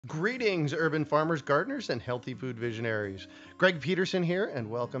Greetings, urban farmers, gardeners, and healthy food visionaries. Greg Peterson here, and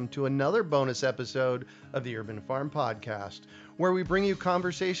welcome to another bonus episode of the Urban Farm Podcast, where we bring you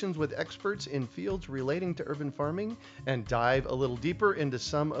conversations with experts in fields relating to urban farming and dive a little deeper into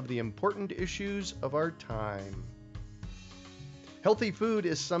some of the important issues of our time. Healthy food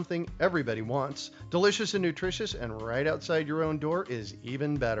is something everybody wants. Delicious and nutritious, and right outside your own door is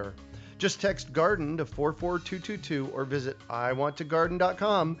even better. Just text GARDEN to 44222 or visit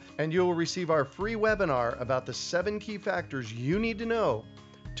iwanttogarden.com and you will receive our free webinar about the 7 key factors you need to know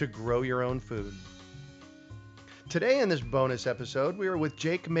to grow your own food. Today in this bonus episode, we are with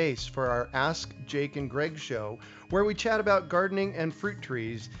Jake Mace for our Ask Jake and Greg show, where we chat about gardening and fruit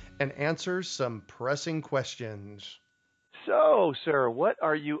trees and answer some pressing questions. So, sir, what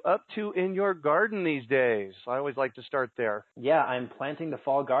are you up to in your garden these days? I always like to start there. Yeah, I'm planting the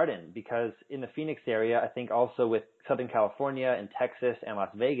fall garden because in the Phoenix area, I think also with Southern California and Texas and Las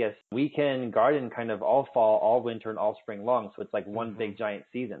Vegas, we can garden kind of all fall, all winter, and all spring long. So it's like one big giant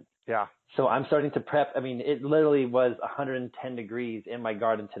season. Yeah. So I'm starting to prep. I mean, it literally was 110 degrees in my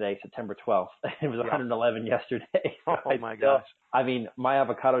garden today, September 12th. It was 111 yesterday. Oh, my gosh. I mean, my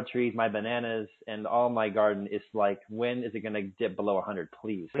avocado trees, my bananas, and all my garden is like, when is it going to dip below 100,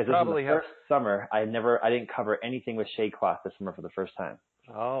 please? Because this is the first summer I didn't cover anything with shade cloth this summer for the first time.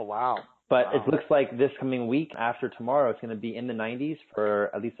 Oh, wow. But it looks like this coming week after tomorrow, it's going to be in the 90s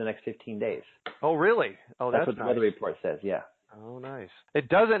for at least the next 15 days. Oh, really? Oh, that's what nice. the weather report says, yeah. Oh, nice. It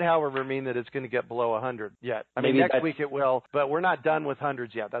doesn't, however, mean that it's going to get below 100 yet. I mean, next week it will, but we're not done with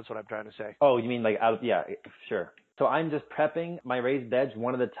hundreds yet. That's what I'm trying to say. Oh, you mean like yeah, sure. So I'm just prepping my raised beds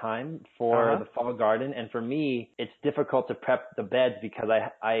one at a time for the fall garden. And for me, it's difficult to prep the beds because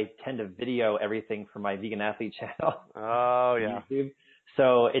I tend to video everything for my vegan athlete channel. Oh, yeah. YouTube.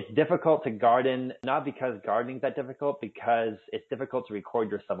 So it's difficult to garden, not because gardening's that difficult, because it's difficult to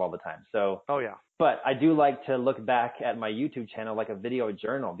record yourself all the time. So, but I do like to look back at my YouTube channel like a video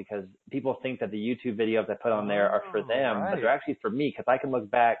journal, because people think that the YouTube videos I put on there are for them, but they're actually for me, because I can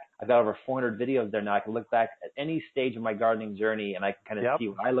look back. I've got over 400 videos there now. I can look back at any stage of my gardening journey and I can kind of see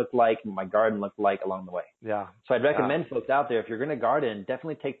what I look like and my garden looked like along the way. Yeah. So I'd recommend folks out there, if you're going to garden,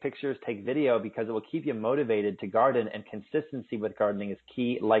 definitely take pictures, take video, because it will keep you motivated to garden, and consistency with gardening is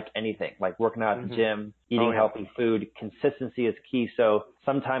key, like anything, like working out at the gym, eating healthy food. Consistency is key. So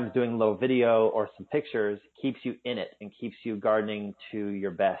sometimes doing a little video or some pictures keeps you in it and keeps you gardening to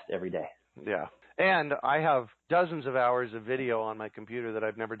your best every day. Yeah. And I have dozens of hours of video on my computer that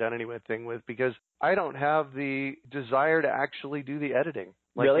I've never done anything with, because I don't have the desire to actually do the editing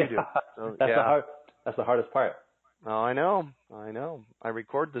like you do. So, that's the hardest part. Oh, I know. I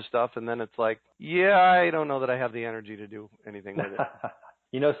record the stuff and then it's like, I don't know that I have the energy to do anything with it.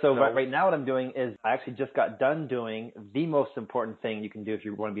 So right now what I'm doing is I actually just got done doing the most important thing you can do if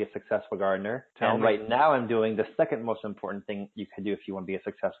you want to be a successful gardener. Right now I'm doing the second most important thing you can do if you want to be a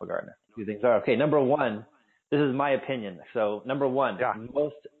successful gardener. Two things are, okay, number one, this is my opinion. So number one, the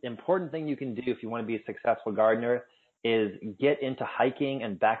most important thing you can do if you want to be a successful gardener is get into hiking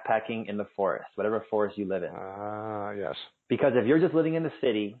and backpacking in the forest, whatever forest you live in. Yes. Because if you're just living in the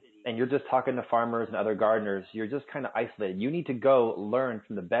city and you're just talking to farmers and other gardeners, you're just kind of isolated. You need to go learn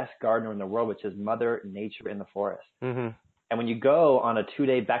from the best gardener in the world, which is Mother Nature in the forest. Mm-hmm. And when you go on a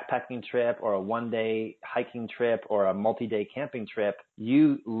 2-day backpacking trip or a 1-day hiking trip or a multi-day camping trip,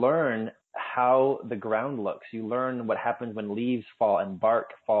 you learn how the ground looks. You learn what happens when leaves fall and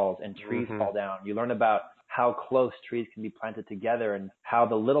bark falls and trees fall down. You learn about how close trees can be planted together and how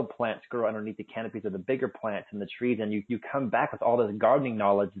the little plants grow underneath the canopies of the bigger plants and the trees. And you come back with all this gardening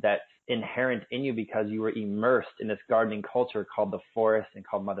knowledge that's inherent in you because you were immersed in this gardening culture called the forest and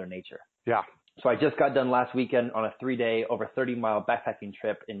called Mother Nature. Yeah. So I just got done last weekend on a 3-day, over 30-mile backpacking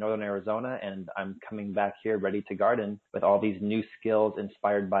trip in northern Arizona, and I'm coming back here ready to garden with all these new skills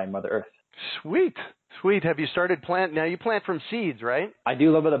inspired by Mother Earth. Sweet. Have you started planting? Now you plant from seeds, right? I do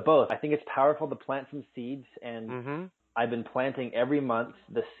a little bit of both. I think it's powerful to plant from seeds, and I've been planting every month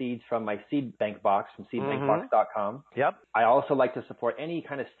the seeds from my seed bank box from seedbankbox.com. Yep. I also like to support any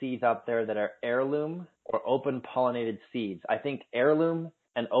kind of seeds out there that are heirloom or open pollinated seeds. I think heirloom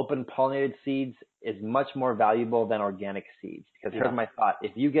and open pollinated seeds is much more valuable than organic seeds, because here's my thought.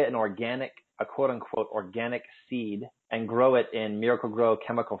 If you get a quote unquote organic seed and grow it in Miracle-Gro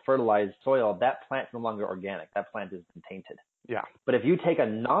chemical fertilized soil, that plant's no longer organic. That plant has been tainted. Yeah. But if you take a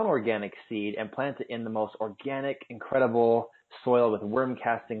non-organic seed and plant it in the most organic, incredible soil with worm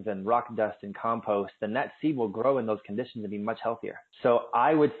castings and rock dust and compost, then that seed will grow in those conditions and be much healthier. So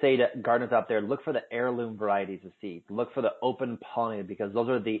I would say to gardeners out there, look for the heirloom varieties of seeds. Look for the open pollinated, because those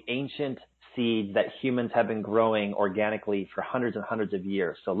are the ancient seeds that humans have been growing organically for hundreds and hundreds of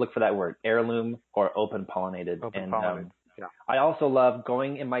years. So look for that word, heirloom or open pollinated. Yeah. I also love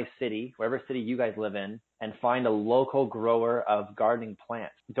going in my city, whatever city you guys live in, and find a local grower of gardening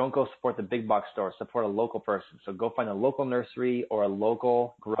plants. Don't go support the big box store. Support a local person. So go find a local nursery or a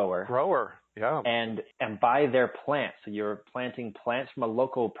local grower. Yeah. And buy their plants. So you're planting plants from a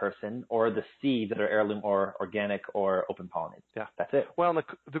local person or the seeds that are heirloom or organic or open pollinated. Yeah. That's it. Well,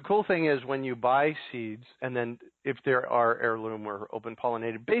 the cool thing is when you buy seeds and then if there are heirloom or open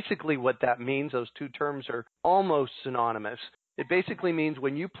pollinated, basically what that means, those two terms are almost synonymous. It basically means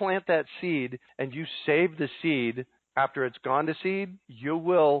when you plant that seed and you save the seed after it's gone to seed, you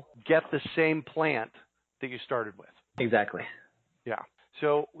will get the same plant that you started with. Exactly. Yeah.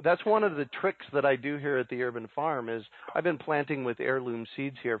 So that's one of the tricks that I do here at the Urban Farm is I've been planting with heirloom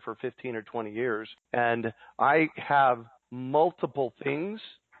seeds here for 15 or 20 years, and I have multiple things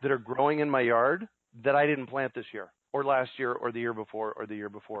that are growing in my yard that I didn't plant this year or last year or the year before or the year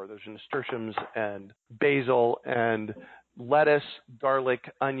before. There's nasturtiums and basil and lettuce, garlic,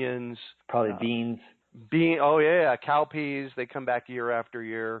 onions. Probably beans. Cowpeas. They come back year after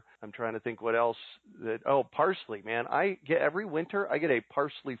year. I'm trying to think what else. Parsley, man. Every winter I get a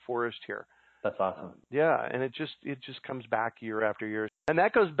parsley forest here. That's awesome. Yeah, and it just comes back year after year. And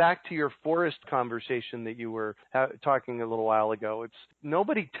that goes back to your forest conversation that you were talking a little while ago. It's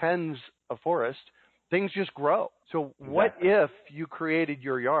nobody tends a forest. Things just grow. So what if you created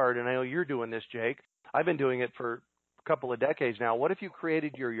your yard, and I know you're doing this, Jake. I've been doing it for a couple of decades now. What if you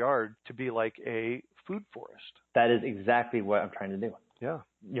created your yard to be like a food forest? That is exactly what I'm trying to do. Yeah.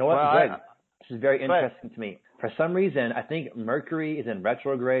 You know what, Greg? This is very interesting to me. For some reason, I think Mercury is in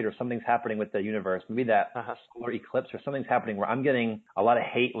retrograde or something's happening with the universe. Maybe that solar eclipse or something's happening where I'm getting a lot of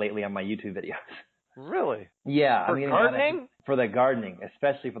hate lately on my YouTube videos. Really? Yeah. For gardening? For the gardening,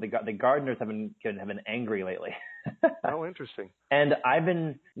 especially for the gardeners have been angry lately. Oh, interesting. And I've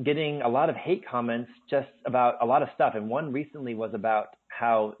been getting a lot of hate comments just about a lot of stuff. And one recently was about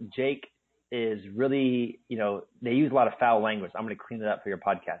how Jake is really, they use a lot of foul language. I'm going to clean it up for your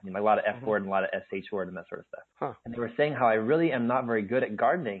podcast. A lot of F word and a lot of SH word and that sort of stuff. Huh. And they were saying how I really am not very good at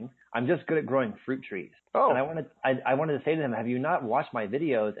gardening. I'm just good at growing fruit trees. Oh. And I wanted to say to them, have you not watched my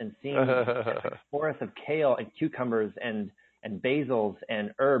videos and seen forests of kale and cucumbers and basils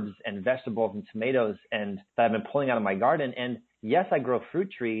and herbs and vegetables and tomatoes and that I've been pulling out of my garden? And yes, I grow fruit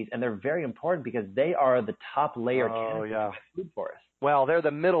trees, and they're very important because they are the top layer of the food forest. Well, they're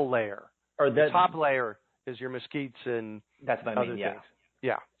the middle layer. Or the top layer is your mesquites and that's what I mean. things.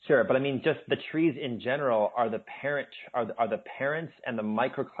 Yeah. Sure, but I mean, just the trees in general are the parents and the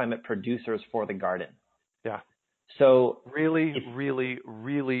microclimate producers for the garden. Yeah. So really, really,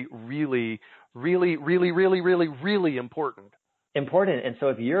 really, really, really, really, really, really, really important. Important. And so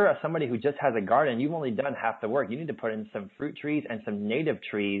if you're somebody who just has a garden, you've only done half the work. You need to put in some fruit trees and some native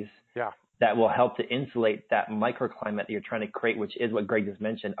trees. Yeah. That will help to insulate that microclimate that you're trying to create, which is what Greg just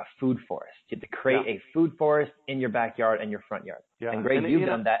mentioned, a food forest. You have to create a food forest in your backyard and your front yard. Yeah. And Greg, you've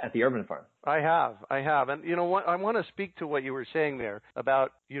done that at the Urban Farm. I have. And you know what? I want to speak to what you were saying there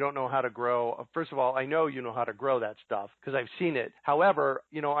about you don't know how to grow. First of all, I know you know how to grow that stuff because I've seen it. However,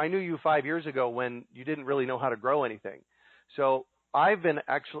 I knew you 5 years ago when you didn't really know how to grow anything. So I've been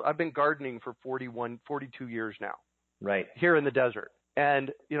gardening for 42 years now. Right. Here in the desert.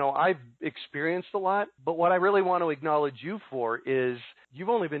 And, I've experienced a lot, but what I really want to acknowledge you for is you've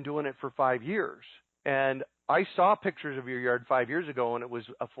only been doing it for 5 years. And I saw pictures of your yard 5 years ago, and it was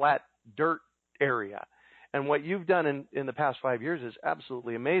a flat dirt area. And what you've done in the past 5 years is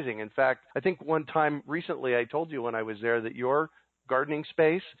absolutely amazing. In fact, I think one time recently I told you when I was there that your gardening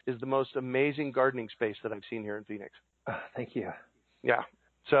space is the most amazing gardening space that I've seen here in Phoenix. Thank you. Yeah.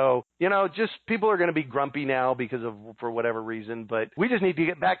 So, just people are going to be grumpy now for whatever reason, but we just need to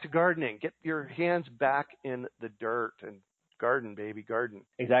get back to gardening. Get your hands back in the dirt and garden, baby, garden.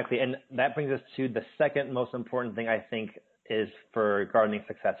 Exactly. And that brings us to the second most important thing I think is for gardening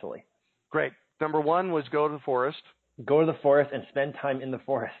successfully. Great. Number one was go to the forest. Go to the forest and spend time in the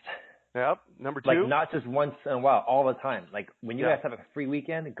forest. Yep. Number two. Like not just once in a while, all the time. Like when you guys have a free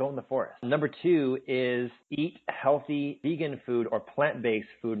weekend, go in the forest. Number two is eat healthy vegan food or plant-based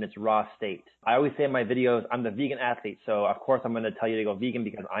food in its raw state. I always say in my videos, I'm the vegan athlete. So of course I'm going to tell you to go vegan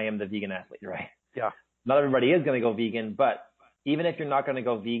because I am the vegan athlete, right? Yeah. Not everybody is going to go vegan, but even if you're not going to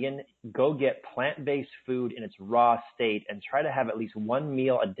go vegan, go get plant-based food in its raw state and try to have at least one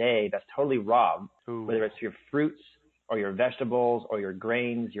meal a day that's totally raw, whether it's your fruits, or your vegetables, or your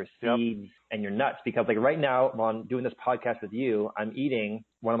grains, your seeds, and your nuts. Because like right now, while I'm doing this podcast with you, I'm eating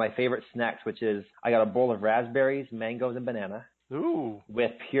one of my favorite snacks, which is I got a bowl of raspberries, mangoes, and banana. Ooh.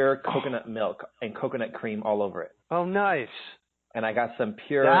 with pure coconut milk and coconut cream all over it. Oh, nice. And I got some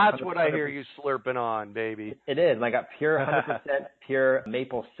pure... That's what I hear you slurping on, baby. It is. And I got pure 100% pure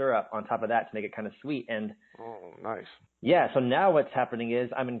maple syrup on top of that to make it kind of sweet. And oh, nice. yeah, so now what's happening is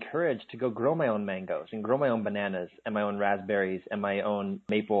I'm encouraged to go grow my own mangoes and grow my own bananas and my own raspberries and my own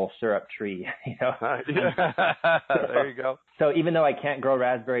maple syrup tree, you know. There you go. So even though I can't grow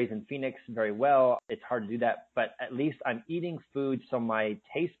raspberries in Phoenix very well, it's hard to do that. But at least I'm eating food so my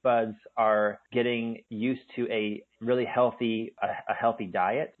taste buds are getting used to a really healthy, a healthy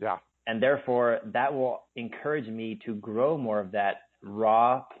diet. Yeah. And therefore, that will encourage me to grow more of that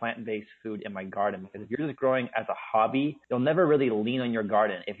raw plant-based food in my garden. Because if you're just growing as a hobby, you'll never really lean on your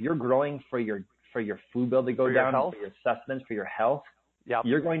garden. If you're growing for your food bill to go down, for your sustenance, for your health, yep,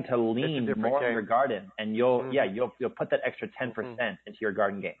 you're going to lean more on your garden, and you'll put that extra 10% into your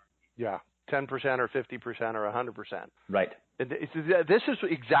garden game. Yeah, 10% or 50% or 100%. Right. This is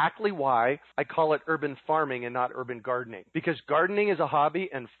exactly why I call it urban farming and not urban gardening, because gardening is a hobby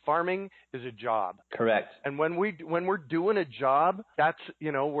and farming is a job. Correct. And when we're doing a job, that's,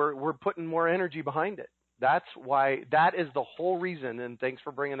 you know, we're putting more energy behind it. That's why, that is the whole reason, and thanks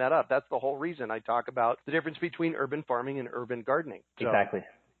for bringing that up. That's the whole reason I talk about the difference between urban farming and urban gardening. So, exactly.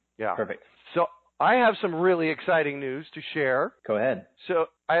 Yeah. Perfect. So I have some really exciting news to share. Go ahead. So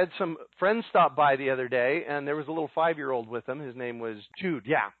I had some friends stop by the other day, and there was a little 5-year-old with him. His name was Jude.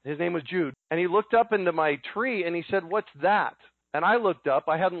 Yeah, his name was Jude. And he looked up into my tree, and he said, "What's that?" And I looked up.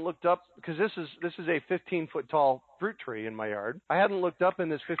 I hadn't looked up because this is a 15-foot tall fruit tree in my yard. I hadn't looked up in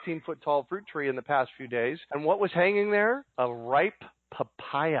this 15-foot tall fruit tree in the past few days. And what was hanging there? A ripe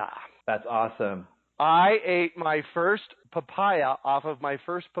papaya. That's awesome. I ate my first papaya off of my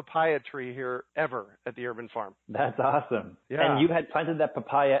first papaya tree here ever at the Urban Farm. That's awesome. Yeah. And you had planted that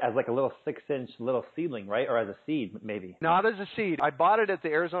papaya as like a little 6-inch little seedling, right? Or as a seed, maybe? Not as a seed. I bought it at the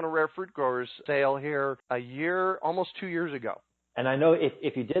Arizona Rare Fruit Growers sale here almost 2 years ago. And I know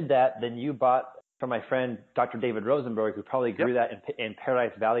if you did that, then you bought from my friend Dr. David Rosenberg, who probably grew that in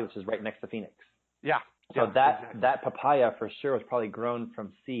Paradise Valley, which is right next to Phoenix. Yeah. So that papaya for sure was probably grown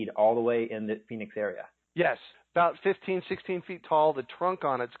from seed all the way in the Phoenix area. Yes. About 15, 16 feet tall. The trunk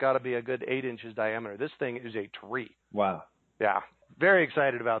on it's got to be a good 8 inches diameter. This thing is a tree. Wow. Yeah. Very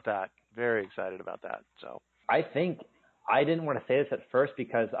excited about that. Very excited about that. So I think I didn't want to say this at first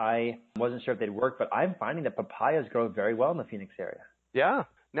because I wasn't sure if they'd work, but I'm finding that papayas grow very well in the Phoenix area. Yeah.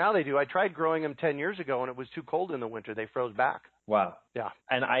 Now they do. I tried growing them 10 years ago, and it was too cold in the winter. They froze back. Wow. Yeah.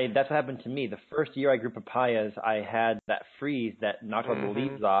 And that's what happened to me. The first year I grew papayas, I had that freeze that knocked all the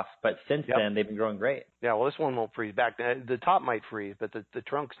leaves off. But since then, they've been growing great. Yeah, well, this one won't freeze back. The top might freeze, but the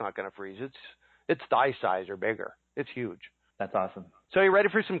trunk's not going to freeze. It's thigh size or bigger. It's huge. That's awesome. So you ready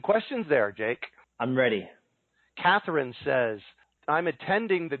for some questions there, Jake? I'm ready. Catherine says, I'm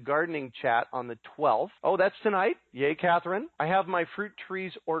attending the gardening chat on the 12th. Oh, that's tonight? Yay, Catherine. I have my fruit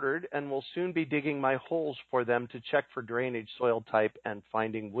trees ordered and will soon be digging my holes for them to check for drainage, soil type, and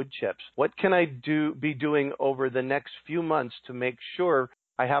finding wood chips. What can I be doing over the next few months to make sure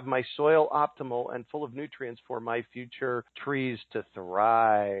I have my soil optimal and full of nutrients for my future trees to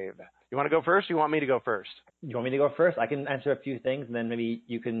thrive? You want to go first or you want me to go first? You want me to go first? I can answer a few things, and then maybe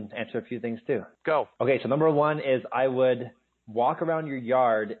you can answer a few things too. Go. Okay, so number one is I would walk around your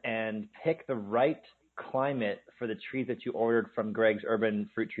yard and pick the right climate for the trees that you ordered from Greg's Urban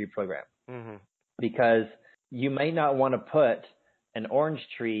Fruit Tree Program. Mm-hmm. Because you may not want to put an orange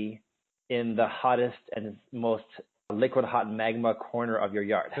tree in the hottest and most liquid hot magma corner of your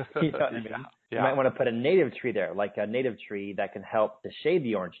yard. You know what I mean? Yeah. You might want to put a native tree there, like a native tree that can help to shade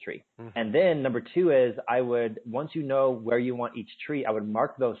the orange tree. Mm-hmm. And then number two is once you know where you want each tree, I would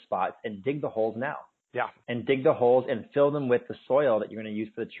mark those spots and dig the holes now. Yeah. And dig the holes and fill them with the soil that you're going to use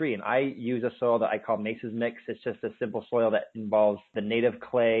for the tree. And I use a soil that I call Mace's Mix. It's just a simple soil that involves the native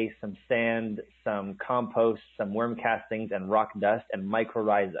clay, some sand, some compost, some worm castings, and rock dust, and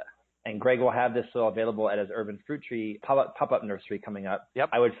mycorrhiza. And Greg will have this soil available at his Urban Fruit Tree pop-up nursery coming up. Yep.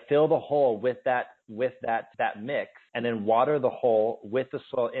 I would fill the hole with that mix and then water the hole with the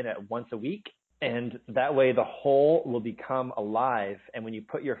soil in it once a week. And that way the hole will become alive. And when you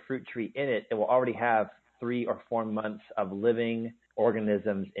put your fruit tree in it, it will already have 3 or 4 months of living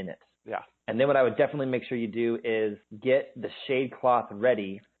organisms in it. Yeah. And then what I would definitely make sure you do is get the shade cloth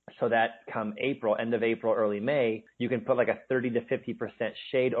ready so that come April, end of April, early May, you can put like a 30 to 50%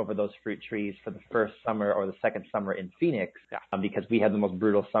 shade over those fruit trees for the first summer or the second summer in Phoenix, because we have the most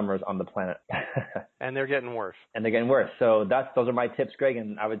brutal summers on the planet. And they're getting worse. And they're getting worse. So those are my tips, Greg,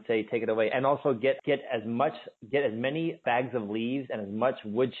 and I would say take it away. And also get as many bags of leaves and as much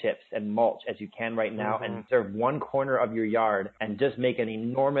wood chips and mulch as you can right now, and reserve one corner of your yard and just make an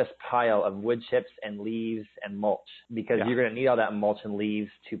enormous pile of wood chips and leaves and mulch, because you're going to need all that mulch and leaves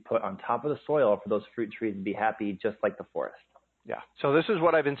to put on top of the soil for those fruit trees to be happy, just like the forest. Yeah. So this is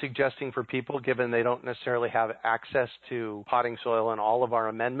what I've been suggesting for people, given they don't necessarily have access to potting soil and all of our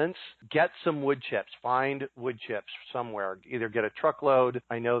amendments. Get some wood chips. Find wood chips somewhere. Either get a truckload.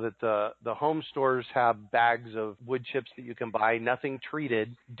 I know that the home stores have bags of wood chips that you can buy, nothing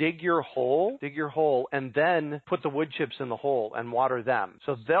treated. Dig your hole, and then put the wood chips in the hole and water them.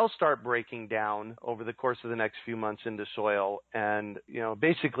 So they'll start breaking down over the course of the next few months into soil. And,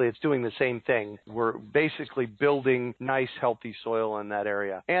 basically it's doing the same thing. We're basically building nice, healthy soil in that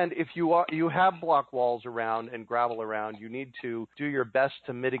area. And if you have block walls around and gravel around, you need to do your best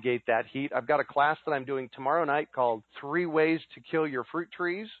to mitigate that heat. I've got a class that I'm doing tomorrow night called 3 Ways to Kill Your Fruit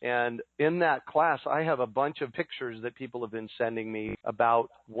Trees. And in that class, I have a bunch of pictures that people have been sending me about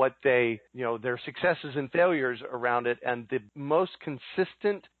what their successes and failures around it. And the most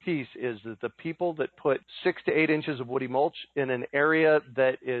consistent piece is that the people that put 6 to 8 inches of woody mulch in an area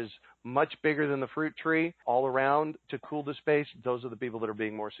that is much bigger than the fruit tree all around to cool the space, those are the people that are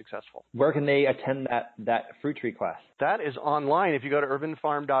being more successful. Where can they attend that fruit tree class? That is online. If you go to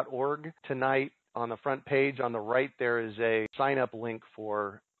urbanfarm.org tonight, on the front page on the right, there is a sign-up link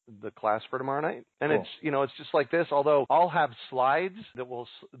for the class for tomorrow night. And cool. It's just like this, although I'll have slides that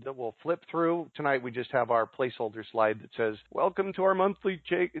will flip through. Tonight we just have our placeholder slide that says, welcome to our monthly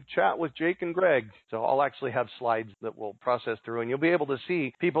chat with Jake and Greg. So I'll actually have slides that will process through, and you'll be able to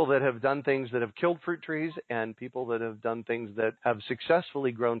see people that have done things that have killed fruit trees and people that have done things that have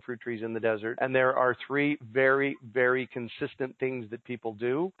successfully grown fruit trees in the desert. And there are 3 very, very consistent things that people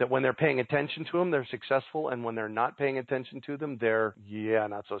do that when they're paying attention to them, they're successful. And when they're not paying attention to them, they're,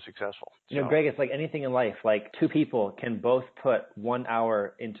 not so successful. Greg, it's like anything in life. Like 2 people can both put 1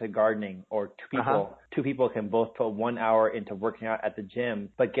 hour into gardening, or two people can both put 1 hour into working out at the gym,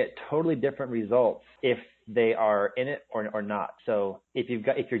 but get totally different results if they are in it or not. So if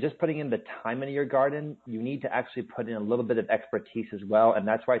you're just putting in the time into your garden, you need to actually put in a little bit of expertise as well. And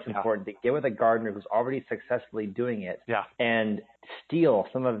that's why it's important to get with a gardener who's already successfully doing it and steal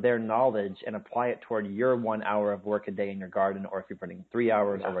some of their knowledge and apply it toward your 1 hour of work a day in your garden, or if you're putting 3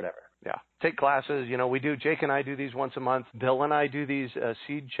 hours or whatever. Yeah. Take classes. Jake and I do these once a month. Bill and I do these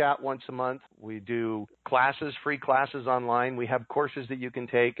seed chat once a month. We do classes, free classes online. We have courses that you can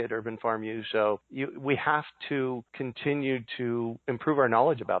take at Urban Farm U. So we have to continue to improve our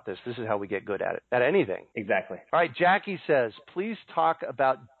knowledge about this. This is how we get good at it, at anything. Exactly. All right. Jackie says, please talk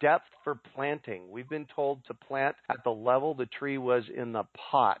about depth for planting. We've been told to plant at the level the tree was in the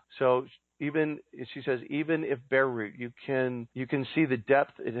pot. So she says, even if bare root, you can see the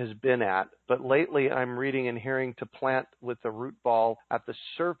depth it has been at. But lately I'm reading and hearing to plant with the root ball at the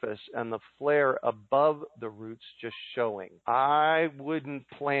surface and the flare above the roots just showing. I wouldn't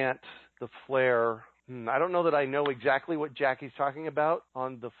plant the flare. I don't know that I know exactly what Jackie's talking about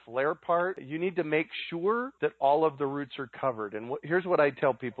on the flare part. You need to make sure that all of the roots are covered. And here's what I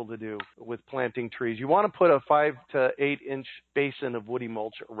tell people to do with planting trees. You want to put a 5 to 8 inch basin of woody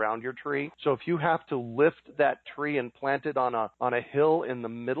mulch around your tree. So if you have to lift that tree and plant it on a hill in the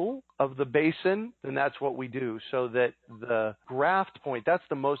middle of the basin, then that's what we do, so that the graft point, that's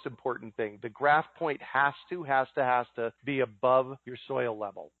the most important thing. The graft point has to be above your soil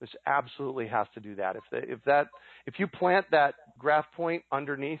level. This absolutely has to do that. If you plant that graft point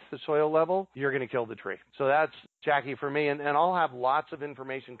underneath the soil level, you're going to kill the tree. So that's, Jackie, for me. And I'll have lots of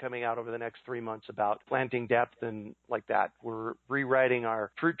information coming out over the next 3 months about planting depth and like that. We're rewriting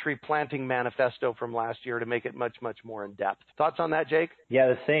our fruit tree planting manifesto from last year to make it much, much more in depth. Thoughts on that, Jake? Yeah,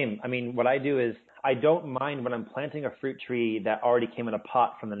 the same. I mean, what I do is I don't mind when I'm planting a fruit tree that already came in a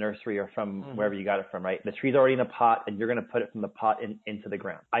pot from the nursery or from wherever you got it from, right? The tree's already in a pot and you're going to put it from the pot into the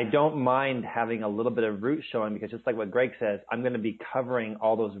ground. I don't mind having a little bit of root showing, because just like what Greg says, I'm going to be covering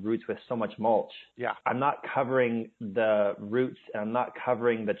all those roots with so much mulch. Yeah. I'm not covering the roots and I'm not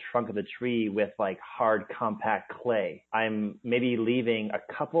covering the trunk of the tree with like hard, compact clay. I'm maybe leaving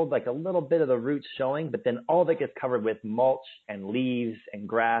a little bit of the roots showing, but then all that gets covered with mulch and leaves and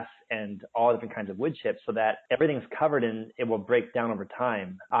grass and all different kinds of wood chips so that everything's covered and it will break down over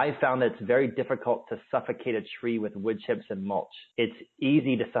time. I found that it's very difficult to suffocate a tree with wood chips and mulch. It's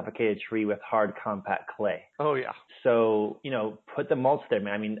easy to suffocate a tree with hard, compact clay. Oh, yeah. So, put the mulch there,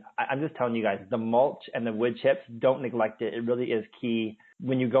 man. I mean, I'm just telling you guys, the mulch and the wood chips, don't neglect it. It really is key.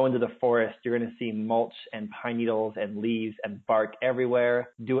 When you go into the forest, you're going to see mulch and pine needles and leaves and bark everywhere.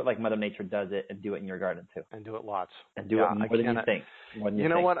 Do it like Mother Nature does it, and do it in your garden too. And do it lots. And do it more than you think. You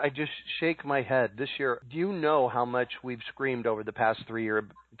know what? I just shake my head this year. Do you know how much we've screamed over the past 3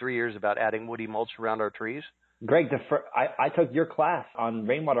 years about adding woody mulch around our trees? Greg, I took your class on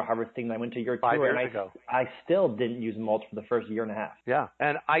rainwater harvesting. I went to your tour. 5 years ago. I still didn't use mulch for the first year and a half. Yeah.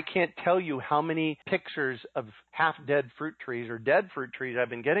 And I can't tell you how many pictures of half-dead fruit trees or dead fruit trees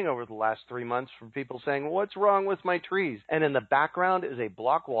I've been getting over the last 3 months from people saying, what's wrong with my trees? And in the background is a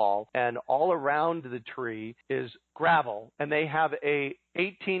block wall, and all around the tree is gravel, and they have a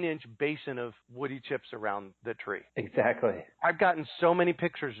 18-inch basin of woody chips around the tree. Exactly. I've gotten so many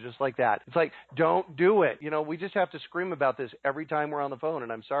pictures just like that. It's like, don't do it. We just have to scream about this every time we're on the phone.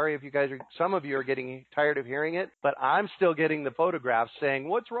 And I'm sorry if some of you are getting tired of hearing it, but I'm still getting the photographs saying,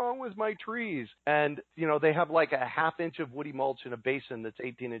 what's wrong with my trees? And, they have like a half inch of woody mulch in a basin that's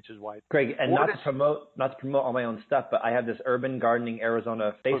 18 inches wide. Greg, and not to promote all my own stuff, but I have this Urban Gardening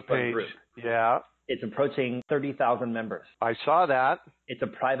Arizona Facebook group. Yeah. It's approaching 30,000 members. I saw that. It's a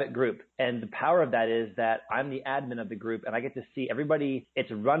private group. And the power of that is that I'm the admin of the group, and I get to see everybody. It's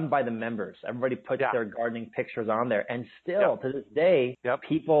run by the members. Everybody puts their gardening pictures on there. And still, to this day,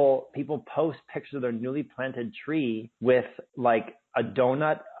 people post pictures of their newly planted tree with like a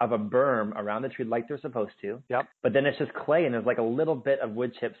donut of a berm around the tree like they're supposed to. Yep. But then it's just clay, and there's like a little bit of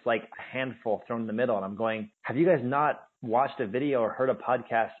wood chips, like a handful thrown in the middle. And I'm going, have you guys not watched a video or heard a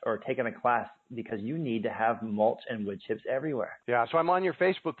podcast or taken a class? Because you need to have mulch and wood chips everywhere. Yeah, so I'm on your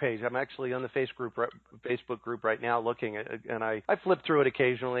Facebook page. I'm actually on the Facebook group right now looking at, and I flip through it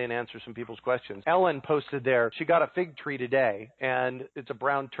occasionally and answer some people's questions. Ellen posted there, she got a fig tree today, and it's a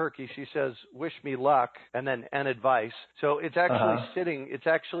brown turkey. She says, wish me luck, and then and advice. So it's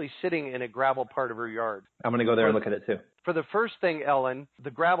actually sitting in a gravel part of her yard. I'm going to go there and look at it too. For the first thing, Ellen,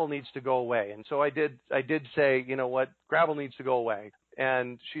 the gravel needs to go away. And so I did say, you know what, gravel needs to go away.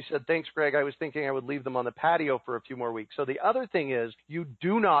 And she said, thanks, Greg. I was thinking I would leave them on the patio for a few more weeks. So the other thing is you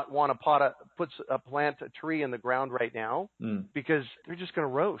do not want to plant a tree in the ground right now because they're just going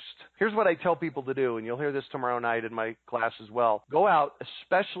to roast. Here's what I tell people to do, and you'll hear this tomorrow night in my class as well. Go out,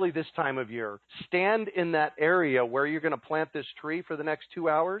 especially this time of year. Stand in that area where you're going to plant this tree for the next 2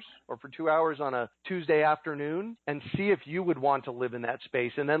 hours or for 2 hours on a Tuesday afternoon and see if you would want to live in that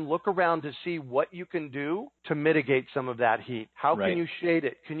space, and then look around to see what you can do to mitigate some of that heat. How can you shade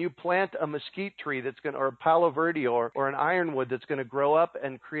it? Can you plant a mesquite tree or a palo verde or an ironwood that's going to grow up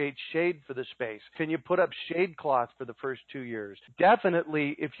and create shade for the space? Can you put up shade cloth for the first 2 years?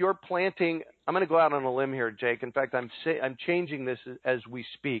 Definitely, if you're planting, I'm going to go out on a limb here, Jake. In fact, I'm changing this as we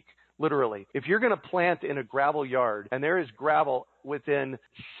speak. Literally, if you're going to plant in a gravel yard and there is gravel within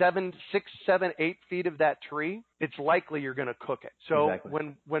 6, 7, 8 feet of that tree, it's likely you're going to cook it. So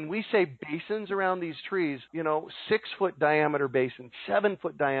when we say basins around these trees, 6-foot diameter basin,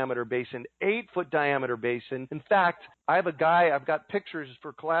 7-foot diameter basin, 8-foot diameter basin. In fact, I've got pictures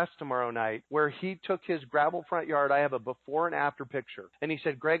for class tomorrow night where he took his gravel front yard. I have a before and after picture. And he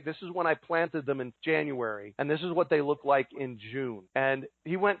said, Greg, this is when I planted them in January, and this is what they look like in June. And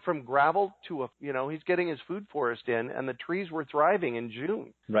he went from gravel to he's getting his food forest in, and the trees were thriving in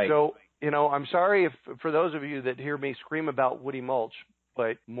June. Right. So, I'm sorry for those of you that hear me scream about woody mulch,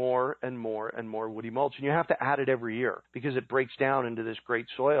 but more and more and more woody mulch. And you have to add it every year because it breaks down into this great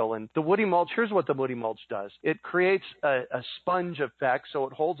soil. And the woody mulch, here's what the woody mulch does. It creates a sponge effect, so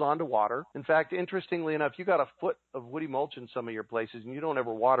it holds on to water. In fact, interestingly enough, you got a foot of woody mulch in some of your places, and you don't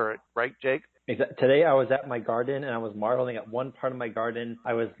ever water it, right, Jake? Today I was at my garden, and I was marveling at one part of my garden.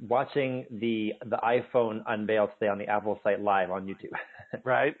 I was watching the iPhone unveil today on the Apple site live on YouTube.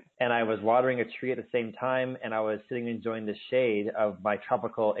 Right. And I was watering a tree at the same time, and I was sitting enjoying the shade of my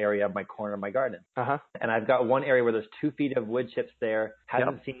tropical area of my corner of my garden. Uh-huh. And I've got one area where there's 2 feet of wood chips there.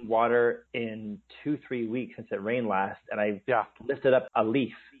 Haven't seen water in 2-3 weeks since it rained last. And I lifted up a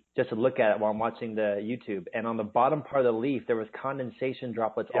leaf just to look at it while I'm watching the YouTube. And on the bottom part of the leaf, there was condensation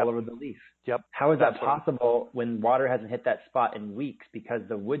droplets all over the leaf. Yep. How is that possible when water hasn't hit that spot in weeks? Because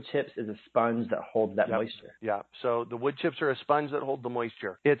the wood chips is a sponge that holds that moisture. Yeah. So the wood chips are a sponge that hold the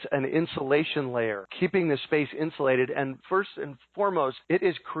moisture. It's an insulation layer, keeping the space insulated. And first and foremost, it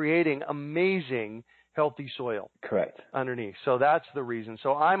is creating amazing healthy soil. Correct. Underneath. So that's the reason.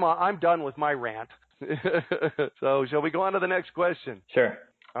 So I'm done with my rant. So shall we go on to the next question? Sure.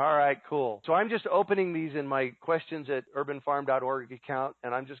 All right, cool. So I'm just opening these in my questions at urbanfarm.org account,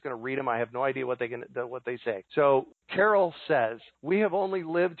 and I'm just going to read them. I have no idea what they say. So Carol says, we have only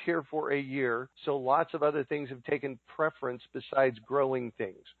lived here for a year, so lots of other things have taken preference besides growing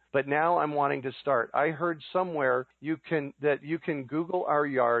things. But now I'm wanting to start. I heard somewhere that you can Google our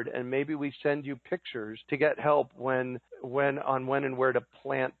yard, and maybe we send you pictures to get help when and where to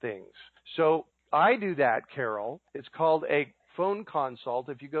plant things. So I do that, Carol. It's called a phone consult.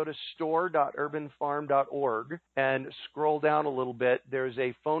 If you go to store.urbanfarm.org and scroll down a little bit, there's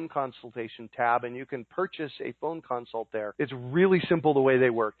a phone consultation tab, and you can purchase a phone consult there. It's really simple the way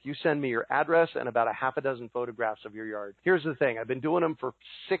they work. You send me your address and about a half a dozen photographs of your yard. Here's the thing. I've been doing them for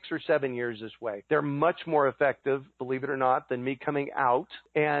 6 or 7 years this way. They're much more effective, believe it or not, than me coming out,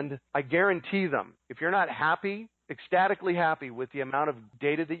 and I guarantee them, if you're not happy, ecstatically happy with the amount of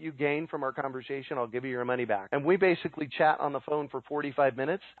data that you gain from our conversation, I'll give you your money back. And we basically chat on the phone for 45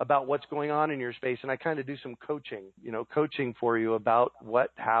 minutes about what's going on in your space, and I kind of do some coaching for you about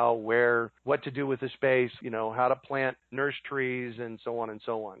what, how, where, what to do with the space, how to plant nurse trees, and so on and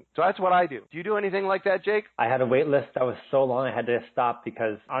so on. So that's what I do. Do you do anything like that, Jake? I had a wait list that was so long I had to stop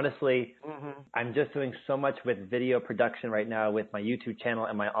because honestly, I'm just doing so much with video production right now with my YouTube channel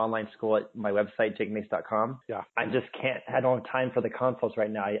and my online school at my website, jakemace.com. Yeah. I just I don't have time for the consults right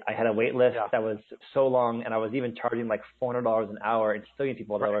now. I had a wait list that was so long, and I was even charging like $400 an hour and still getting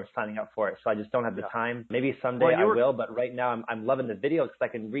people that were signing up for it. So I just don't have the time. Maybe someday I will, but right now I'm loving the videos because I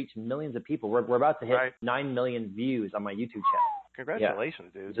can reach millions of people. We're about to hit 9 million views on my YouTube channel.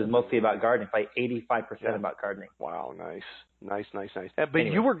 Congratulations, dude. Which is mostly about gardening, like 85% about gardening. Wow, nice. But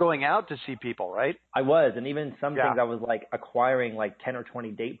anyway, you were going out to see people, right? I was, and even some things I was like acquiring like 10 or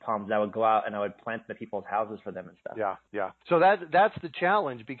 20 date palms that I would go out and I would plant in the people's houses for them and stuff. Yeah. So that's the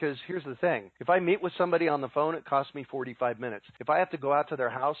challenge, because here's the thing. If I meet with somebody on the phone, it costs me 45 minutes. If I have to go out to their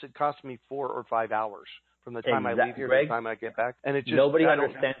house, it costs me 4 or 5 hours. From the time I leave here to the time I get back. And it just, nobody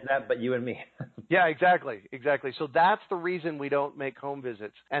understands that but you and me. Yeah, exactly. So that's the reason we don't make home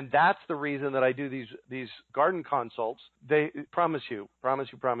visits. And that's the reason that I do these garden consults. They promise you,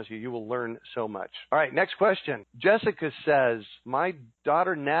 you will learn so much. All right, next question. Jessica says, my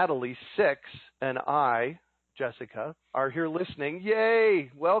daughter Natalie, 6, and I, Jessica, are here listening.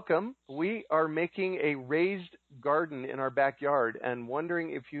 Yay! Welcome. We are making a raised garden in our backyard and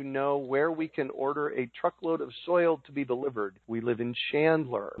wondering if you know where we can order a truckload of soil to be delivered. We live in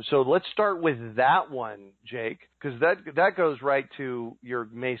Chandler. So let's start with that one, Jake, because that goes right to your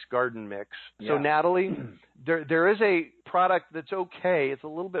Mace garden mix. Yeah. So Natalie, there is a product that's okay. It's a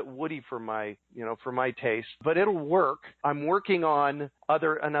little bit woody for my taste, but it'll work. I'm working on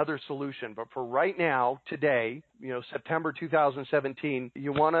another solution, but for right now, today, September 2017,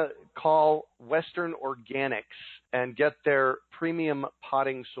 you want to call Western Organics and get their premium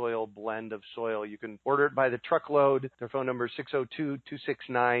potting soil blend of soil. You can order it by the truckload. Their phone number is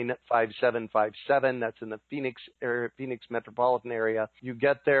 602-269-5757. That's in the Phoenix metropolitan area. You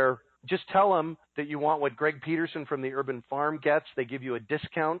get there. Just tell them that you want what Greg Peterson from the Urban Farm gets. They give you a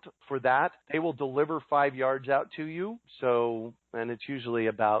discount for that. They will deliver 5 yards out to you. And it's usually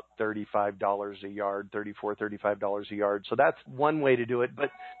about $35 a yard, $35 a yard. So that's one way to do it,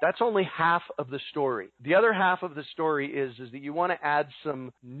 but that's only half of the story. The other half of the story is that you want to add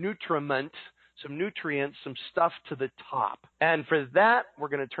some nutrients, some stuff to the top. And for that, we're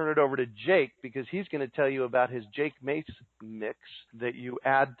going to turn it over to Jake, because he's going to tell you about his Jake Mace mix that you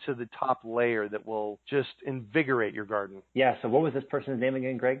add to the top layer that will just invigorate your garden. Yeah, so what was this person's name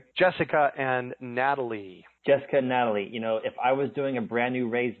again, Greg? Jessica and Natalie. Jessica and Natalie, if I was doing a brand new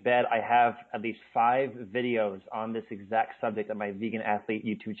raised bed, I have at least 5 videos on this exact subject on my Vegan Athlete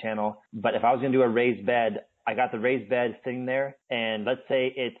YouTube channel. But if I was going to do a raised bed, I got the raised bed sitting there, and let's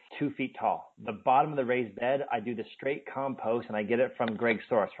say it's 2 feet tall. The bottom of the raised bed, I do the straight compost, and I get it from Greg's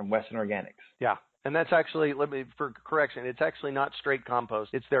source, from Western Organics. Yeah. And that's actually, for correction, it's actually not straight compost.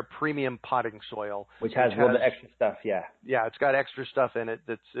 It's their premium potting soil. Which has a little bit extra stuff, yeah. Yeah, it's got extra stuff in it.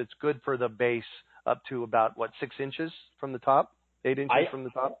 It's good for the base up to about, 6 inches from the top? 8 inches from the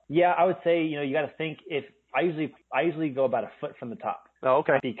top? Yeah, I would say, you got to think I usually go about a foot from the top. Oh,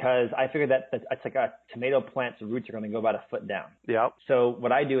 okay. Because I figure that it's like a tomato plant's roots are going to go about a foot down. Yeah. So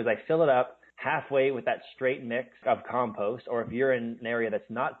what I do is I fill it up halfway with that straight mix of compost, or if you're in an area that's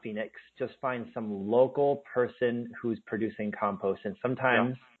not Phoenix, just find some local person who's producing compost. And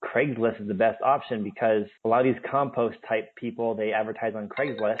sometimes Craigslist is the best option, because a lot of these compost type people, they advertise on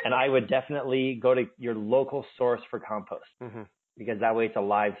Craigslist. And I would definitely go to your local source for compost. Mm-hmm. Because that way it's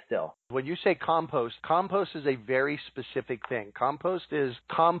alive still. When you say compost is a very specific thing. Compost is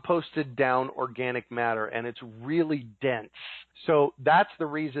composted down organic matter, and it's really dense. So that's the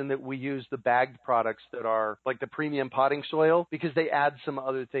reason that we use the bagged products that are like the premium potting soil, because they add some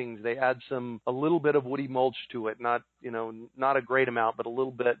other things. They add a little bit of woody mulch to it, not a great amount, but a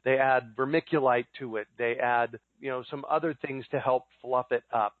little bit. They add vermiculite to it. They add, some other things to help fluff it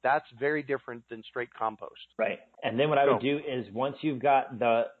up. That's very different than straight compost. Right. And then what I would do is once you've got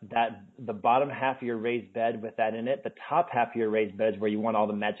the bottom half of your raised bed with that in it, the top half of your raised bed is where you want all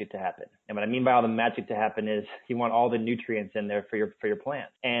the magic to happen. And what I mean by all the magic to happen is you want all the nutrients in there for your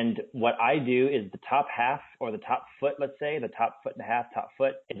plants. And what I do is the top half, or the top foot, let's say, the top foot and a half, top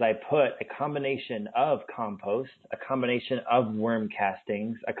foot, is I put a combination of compost, a combination of worm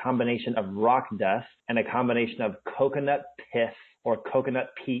castings, a combination of rock dust, and a combination of coconut pith, or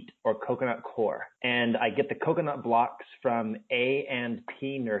coconut peat, or coconut core. And I get the coconut blocks from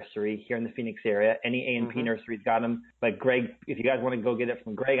A&P Nursery here in the Phoenix area. Any A&P nursery's got them. But Greg, if you guys want to go get it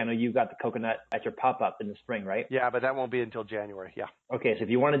from Greg, I know you've got the coconut at your pop-up in the spring, right? Yeah, but that won't be until January. Yeah. Okay, so if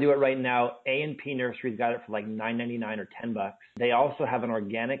you want to do it right now, A&P Nursery's got it for like $9.99 or $10. They also have an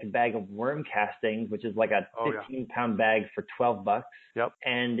organic bag of worm castings, which is like a 15-pound bag for $12. Yep.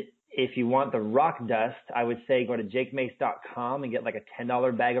 And if you want the rock dust, I would say go to jakemace.com and get like a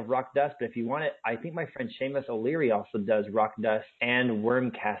 $10 bag of rock dust. But if you want it, I think my friend Seamus O'Leary also does rock dust and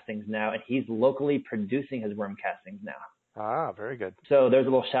worm castings now, and he's locally producing his worm castings now. Ah, very good. So there's a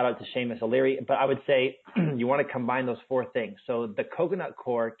little shout out to Seamus O'Leary. But I would say you want to combine those four things. So the coconut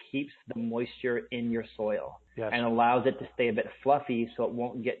core keeps the moisture in your soil. Yes. And allows it to stay a bit fluffy so it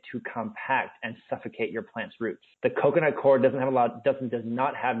won't get too compact and suffocate your plant's roots. The coconut core does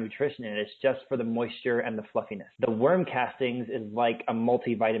not have nutrition in it. It's just for the moisture and the fluffiness. The worm castings is like a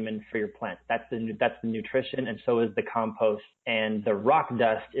multivitamin for your plant. That's the nutrition, and so is the compost. And the rock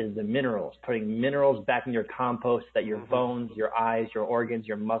dust is the minerals, putting minerals back in your compost so that your bones, your eyes, your organs,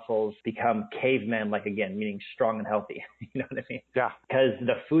 your muscles become caveman-like again, meaning strong and healthy. You know what I mean? Yeah. Because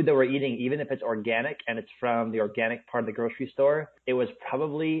the food that we're eating, even if it's organic and it's from the organic part of the grocery store, it was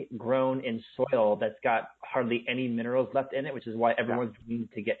probably grown in soil that's got hardly any minerals left in it, which is why everyone's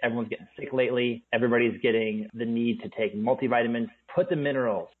getting sick lately. Everybody's getting the need to take multivitamins. Put the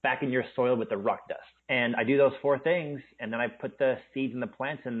minerals back in your soil with the rock dust. And I do those four things, and then I put the seeds and the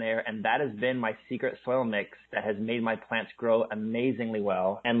plants in there, and that has been my secret soil mix that has made my plants grow amazingly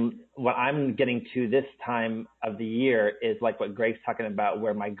well. And what I'm getting to this time of the year is like what Greg's talking about,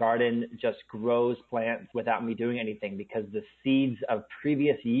 where my garden just grows plants without me doing anything, because the seeds of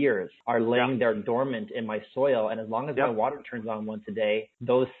previous years are laying there dormant in my soil. And as long as my water turns on once a day,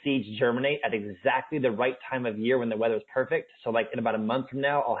 those seeds germinate at exactly the right time of year when the weather is perfect. So like in about a month from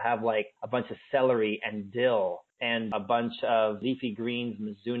now, I'll have like a bunch of celery and dill and a bunch of leafy greens,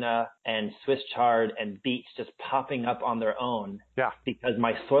 mizuna and Swiss chard and beets just popping up on their own. Yeah. Because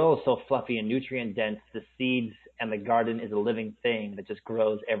my soil is so fluffy and nutrient dense, the seeds and the garden is a living thing that just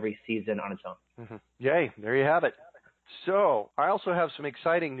grows every season on its own. Yay, there you have it. So I also have some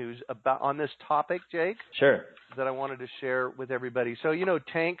exciting news on this topic, Jake. Sure. That I wanted to share with everybody. So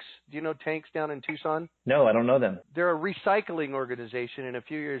Tanks? Do you know Tanks down in Tucson? No, I don't know them. They're a recycling organization, and a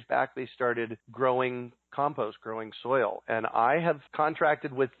few years back they started growing compost, growing soil. And I have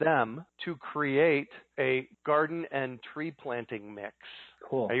contracted with them to create a garden and tree planting mix.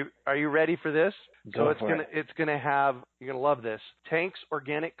 Cool. Are you ready for this? Go so it's gonna have, you're gonna love this, Tank's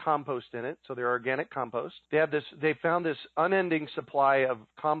organic compost in it. So they're organic compost. They found this unending supply of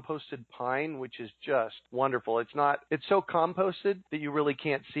composted pine, which is just wonderful. It's so composted that you really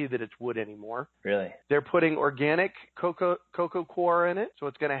can't see that it's wood anymore. Really? They're putting organic cocoa core in it. So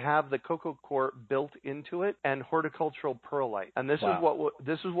it's gonna have the cocoa core built into it, and horticultural perlite. And this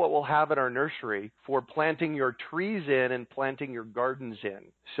is what we'll have at our nursery for planting your trees in and planting your gardens in.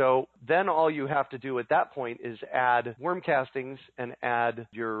 So then all you have to do at that point is add worm castings and add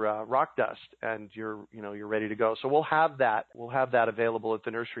your rock dust, and you're ready to go. So we'll have that available at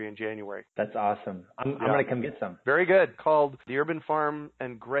the nursery in January. That's awesome. I'm going to come get some. Very good. Called the Urban Farm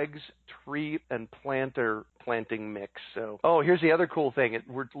and Greg's Tree and Planting Mix. So, here's the other cool thing.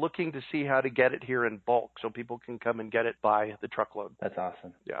 We're looking to see how to get it here in bulk so people can come and get it by the truckload. That's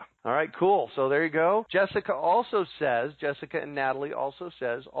awesome. Yeah. All right, cool. So there you go. Jessica and Natalie also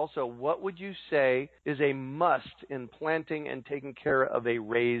says, what would you say is a must in planting and taking care of a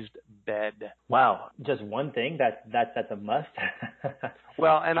raised bed? Wow. Just one thing? That's a must?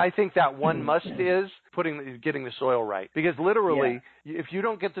 Well, and I think that one must is getting the soil right. Because literally, if you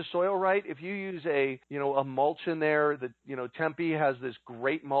don't get the soil right, if you use a mulch in there, Tempe has this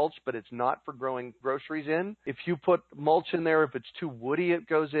great mulch, but it's not for growing groceries in. If you put mulch in there, if it's too woody, it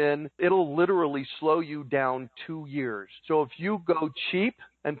goes in. It'll literally slow you down 2 years. So if you go cheap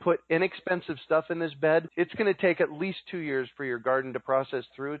and put inexpensive stuff in this bed, it's going to take at least 2 years for your garden to process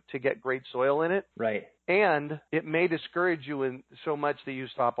through to get great soil in it. Right. And it may discourage you in so much that you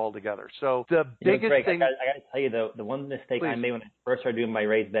stop altogether. So the biggest Greg, thing... I got to tell you, the one mistake I made when I first started doing my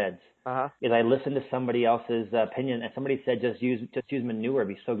raised beds is I listened to somebody else's opinion, and somebody said just use manure.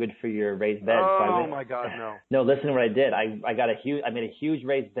 It'd be so good for your raised beds. Oh, my God, no. No, listen to what I did. I made a huge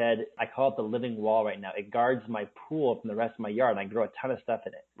raised bed. I call it the living wall right now. It guards my pool from the rest of my yard, and I grow a ton of stuff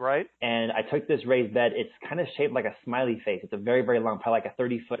in it. Right. And I took this raised bed. It's kind of shaped like a smiley face. It's a very, very long, probably like a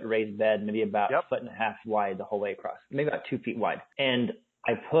 30-foot raised bed, maybe about a foot and a half wide the whole way across, maybe about 2 feet wide. And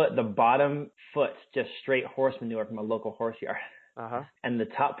I put the bottom foot just straight horse manure from a local horse yard. And the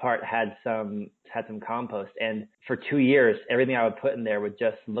top part had some compost. And for 2 years, everything I would put in there would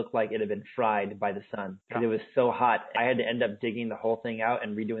just look like it had been fried by the sun because it was so hot. I had to end up digging the whole thing out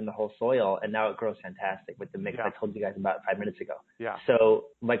and redoing the whole soil. And now it grows fantastic with the mix I told you guys about 5 minutes ago. Yeah. So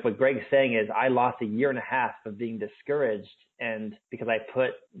like what Greg's saying is I lost a year and a half of being discouraged, and because I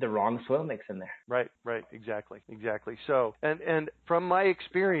put the wrong soil mix in there. Right. Exactly. So, and from my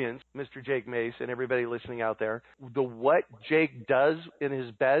experience, Mr. Jake Mace and everybody listening out there, what Jake does in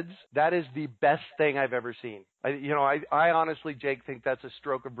his beds, that is the best thing I've ever seen. I honestly, Jake, think that's a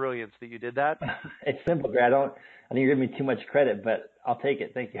stroke of brilliance that you did that. It's simple, Greg. I think you're giving me too much credit, but I'll take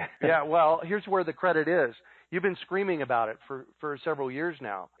it. Thank you. Yeah, well, here's where the credit is. You've been screaming about it for several years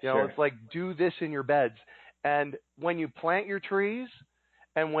now. It's like, do this in your beds. And when you plant your trees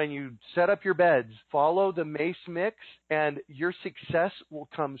and when you set up your beds, follow the Mace mix and your success will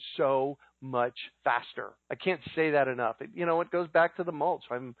come so much faster. I can't say that enough. It goes back to the mulch.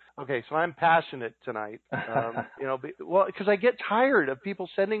 So I'm passionate tonight. Because I get tired of people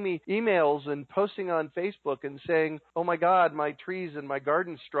sending me emails and posting on Facebook and saying, "Oh my God, my trees and my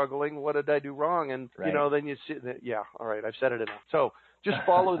garden's struggling. What did I do wrong?" And then you see that. Yeah, all right, I've said it enough. So just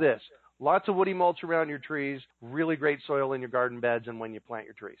follow this. Lots of woody mulch around your trees, really great soil in your garden beds and when you plant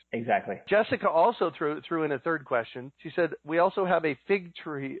your trees. Exactly. Jessica also threw in a third question. She said, we also have a fig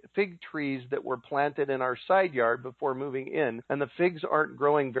trees that were planted in our side yard before moving in, and the figs aren't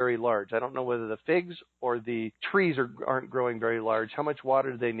growing very large. I don't know whether the figs or the trees aren't growing very large. How much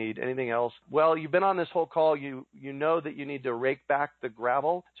water do they need? Anything else? Well, you've been on this whole call. You know that you need to rake back the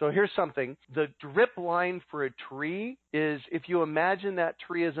gravel. So here's something. The drip line for a tree is, if you imagine that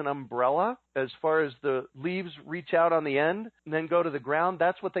tree as an umbrella, as far as the leaves reach out on the end and then go to the ground,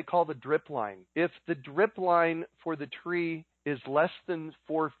 that's what they call the drip line. If the drip line for the tree is less than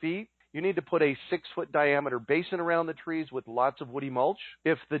 4 feet, you need to put a 6-foot diameter basin around the trees with lots of woody mulch.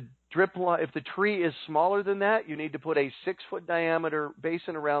 If the tree is smaller than that, you need to put a 6-foot diameter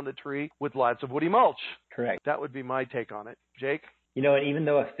basin around the tree with lots of woody mulch. Correct. That would be my take on it. Jake? And even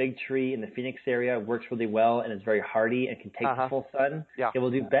though a fig tree in the Phoenix area works really well and is very hardy and can take the full sun, it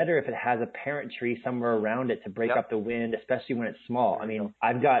will do better if it has a parent tree somewhere around it to break up the wind, especially when it's small. I mean,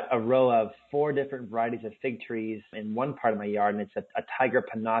 I've got a row of 4 different varieties of fig trees in one part of my yard, and it's a tiger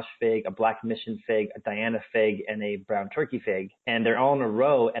panache fig, a black mission fig, a Diana fig, and a brown turkey fig. And they're all in a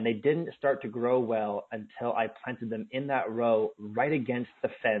row, and they didn't start to grow well until I planted them in that row right against the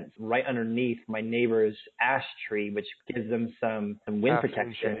fence, right underneath my neighbor's ash tree, which gives them some wind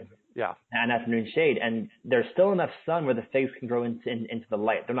protection and afternoon shade. And there's still enough sun where the figs can grow into the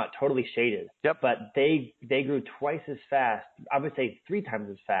light. They're not totally shaded, but they grew twice as fast. I would say 3 times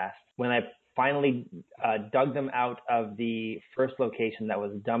as fast when I finally dug them out of the first location that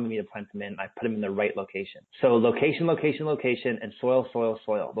was dumb of me to plant them in. I put them in the right location. So location, and soil.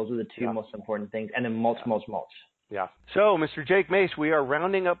 Those are the 2 most important things. And then mulch. Yeah. So, Mr. Jake Mace, we are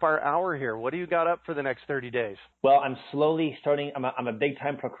rounding up our hour here. What do you got up for the next 30 days? Well, I'm slowly starting. I'm a big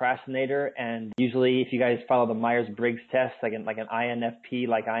time procrastinator, and usually, if you guys follow the Myers-Briggs test, like an INFP,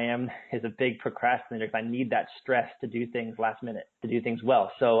 like I am, is a big procrastinator because I need that stress to do things last minute, to do things well.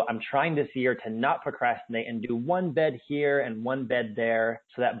 So I'm trying this year to not procrastinate and do 1 bed here and 1 bed there,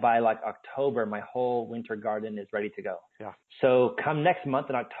 so that by like October, my whole winter garden is ready to go. Yeah. So come next month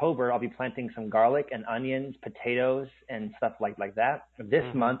in October, I'll be planting some garlic and onions, potatoes, and stuff like that. This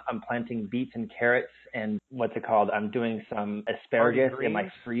month, I'm planting beets and carrots and I'm doing some asparagus in my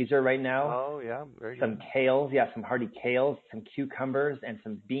freezer right now. Oh, yeah. Very good. Some kales, some hardy kales, some cucumbers, and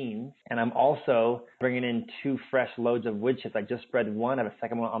some beans. And I'm also bringing in 2 fresh loads of wood chips. I just spread 1. I have a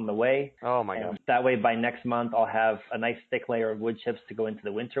second one on the way. Oh, my God. That way, by next month, I'll have a nice thick layer of wood chips to go into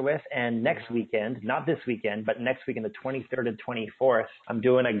the winter with. And next weekend, not this weekend, but next weekend, the 23rd and 24th, I'm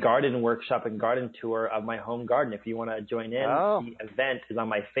doing a garden workshop and garden tour of my home garden. garden. If you want to join in, the event is on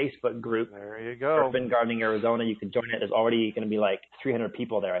my Facebook group. There you go. Urban Gardening Arizona. You can join it. There's already going to be like 300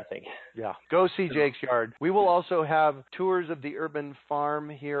 people there, I think. Yeah. Go see Jake's yard. We will also have tours of the urban farm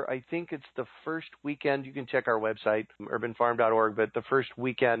here. I think it's the first weekend. You can check our website, urbanfarm.org, but the first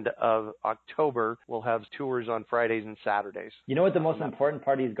weekend of October, we'll have tours on Fridays and Saturdays. You know what the most important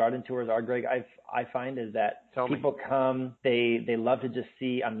part of these garden tours are, Greg? I find is that people come, they love to just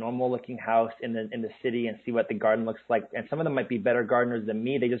see a normal looking house in the city and see what the garden looks like. And some of them might be better gardeners than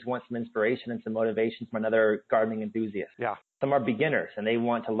me. They just want some inspiration and some motivation from another gardening enthusiast. Yeah. Some are beginners and they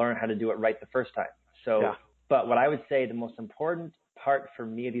want to learn how to do it right the first time. So, but what I would say the most important part for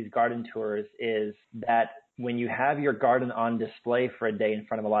me of these garden tours is that when you have your garden on display for a day in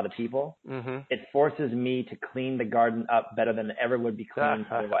front of a lot of people, it forces me to clean the garden up better than it ever would be cleaned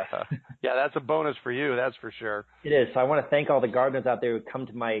otherwise. Yeah, that's a bonus for you, that's for sure. It is. So I want to thank all the gardeners out there who come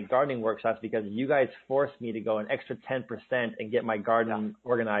to my gardening workshops because you guys forced me to go an extra 10% and get my garden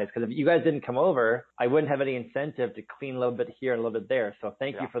organized. Because if you guys didn't come over, I wouldn't have any incentive to clean a little bit here and a little bit there. So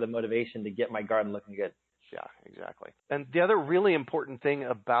thank you for the motivation to get my garden looking good. Yeah, exactly. And the other really important thing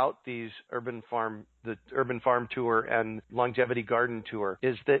about the urban farm tour and longevity garden tour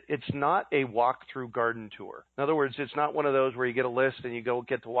is that it's not a walk-through garden tour. In other words, it's not one of those where you get a list and you go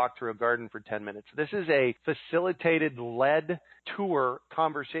get to walk through a garden for 10 minutes. This is a facilitated, led tour,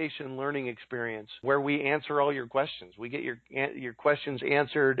 conversation, learning experience where we answer all your questions. We get your questions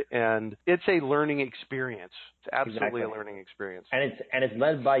answered, and it's a learning experience. It's absolutely a learning experience. And it's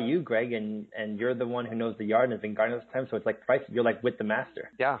led by you, Greg, and you're the one who knows the yard and has been gardening this time, so it's like you're like with the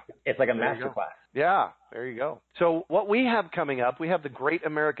master. Yeah. It's like a master class. Yeah, there you go. So what we have coming up, we have the Great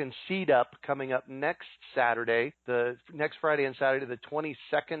American Seed Up coming up next Saturday, the next Friday and Saturday, the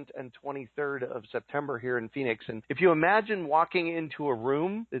 22nd and 23rd of September here in Phoenix. And if you imagine walking into a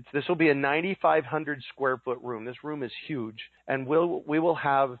room, this will be a 9,500 square foot room. This room is huge. And we will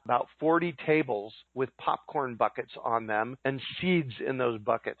have about 40 tables with popcorn buckets on them and seeds in those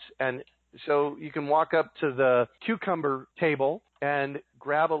buckets. And so you can walk up to the cucumber table and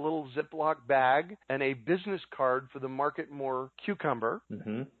grab a little Ziploc bag and a business card for the Market More cucumber,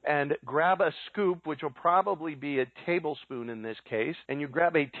 and grab a scoop, which will probably be a tablespoon in this case, and you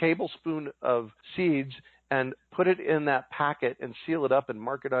grab a tablespoon of seeds and put it in that packet and seal it up and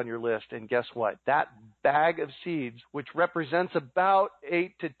mark it on your list. And guess what? That bag of seeds, which represents about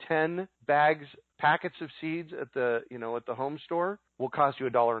 8 to 10 packets of seeds at the home store, will cost you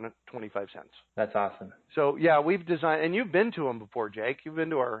 $1.25. That's awesome. So yeah, we've designed, and you've been to them before, Jake. You've been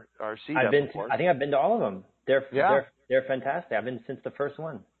to our seed up before. I think I've been to all of them. They're fantastic. I've been since the first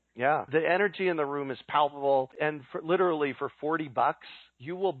one. Yeah, the energy in the room is palpable, and literally for $40,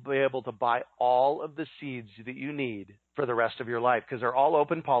 you will be able to buy all of the seeds that you need for the rest of your life because they're all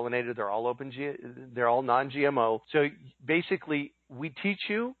open pollinated, they're all non-GMO. So basically, we teach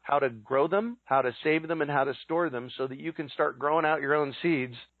you how to grow them, how to save them, and how to store them so that you can start growing out your own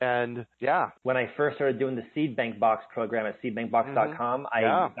seeds. And when I first started doing the Seed Bank Box program at seedbankbox.com,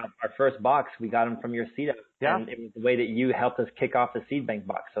 our first box, we got them from your seed up. Yeah. And it was the way that you helped us kick off the Seed Bank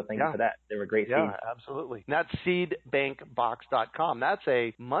Box. So thank you for that. They were great seeds. Yeah, absolutely. And that's seedbankbox.com. That's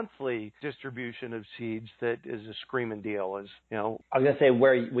a monthly distribution of seeds that is a screaming deal. I was going to say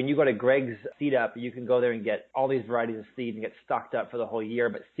when you go to Greg's Seed Up, you can go there and get all these varieties of seeds and get stocked up for the whole year.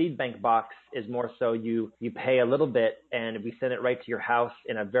 But Seed Bank Box is more so you pay a little bit and we send it right to your house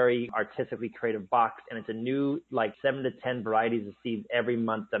in a very artistically creative box. And it's a new 7 to 10 varieties of seeds every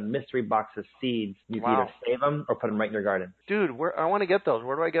month, a mystery box of seeds. You can either save them or put them right in your garden. Dude, I want to get those.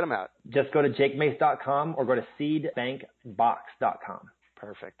 Where do I get them at? Just go to jakemace.com or go to seedbankbox.com.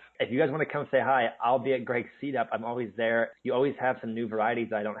 Perfect. If you guys want to come say hi, I'll be at Greg's Seed Up. I'm always there. You always have some new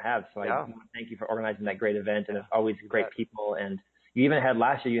varieties I don't have. So I want to thank you for organizing that great event. And it's always great people. And you even had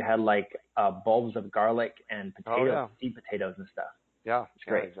last year, you had bulbs of garlic and potatoes, seed potatoes and stuff. Yeah, it's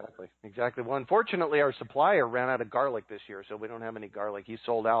great. Exactly. Well, unfortunately, our supplier ran out of garlic this year, so we don't have any garlic. He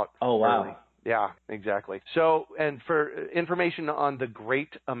sold out. Oh, wow. Early. Yeah, exactly. So, and for information on the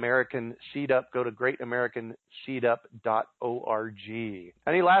Great American Seed Up, go to greatamericanseedup.org.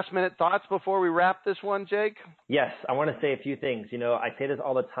 Any last minute thoughts before we wrap this one, Jake? Yes, I want to say a few things. I say this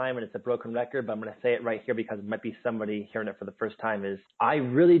all the time and it's a broken record, but I'm going to say it right here because it might be somebody hearing it for the first time is I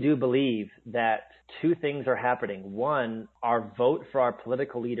really do believe that two things are happening. One, our vote for our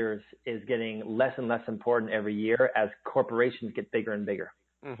political leaders is getting less and less important every year as corporations get bigger and bigger.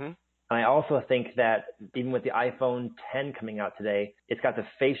 Mm-hmm. And I also think that even with the iPhone 10 coming out today, it's got the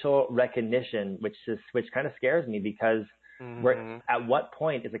facial recognition, which kind of scares me because at what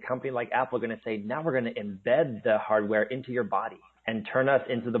point is a company like Apple going to say, now we're going to embed the hardware into your body? and turn us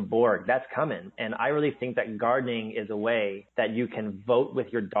into the Borg. That's coming. And I really think that gardening is a way that you can vote with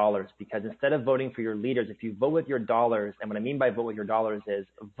your dollars, because instead of voting for your leaders, if you vote with your dollars, and what I mean by vote with your dollars is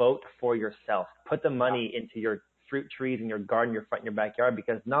vote for yourself. Put the money into your fruit trees in your garden, your front, and your backyard,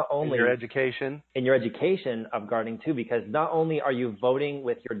 because not only in your education of gardening too, because not only are you voting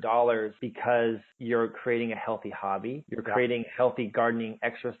with your dollars because you're creating a healthy hobby, you're creating healthy gardening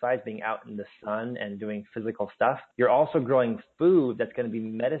exercise, being out in the sun and doing physical stuff, you're also growing food that's going to be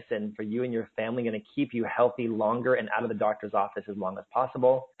medicine for you and your family, going to keep you healthy longer and out of the doctor's office as long as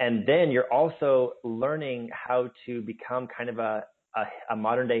possible. And then you're also learning how to become kind of a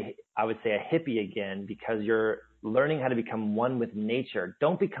modern day, I would say a hippie again, because you're learning how to become one with nature.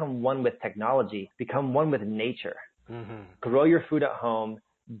 Don't become one with technology. Become one with nature. Mm-hmm. Grow your food at home.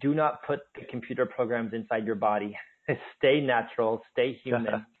 Do not put the computer programs inside your body. Stay natural. Stay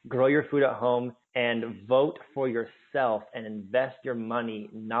human. Grow your food at home and vote for yourself and invest your money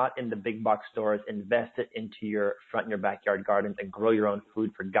not in the big box stores. Invest it into your front and your backyard gardens and grow your own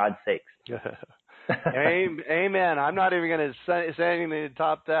food, for God's sakes. Amen. I'm not even going to say anything to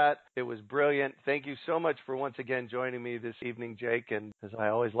top that. It was brilliant. Thank you so much for once again joining me this evening, Jake. And as I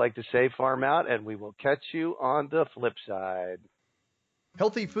always like to say, farm out, and we will catch you on the flip side.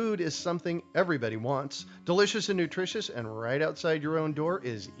 Healthy food is something everybody wants. Delicious and nutritious, and right outside your own door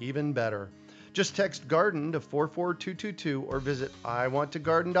is even better. Just text GARDEN to 44222 or visit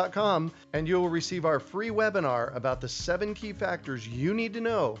iwanttogarden.com and you will receive our free webinar about the 7 key factors you need to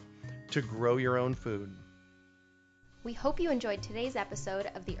know to grow your own food. We hope you enjoyed today's episode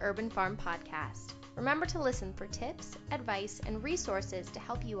of the Urban Farm Podcast. Remember to listen for tips, advice, and resources to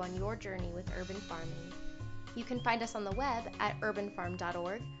help you on your journey with urban farming. You can find us on the web at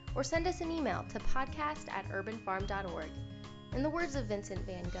urbanfarm.org or send us an email to podcast@urbanfarm.org. In the words of Vincent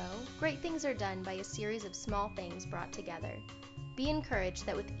van Gogh, great things are done by a series of small things brought together. Be encouraged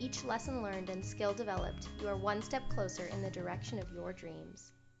that with each lesson learned and skill developed, you are one step closer in the direction of your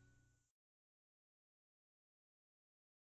dreams.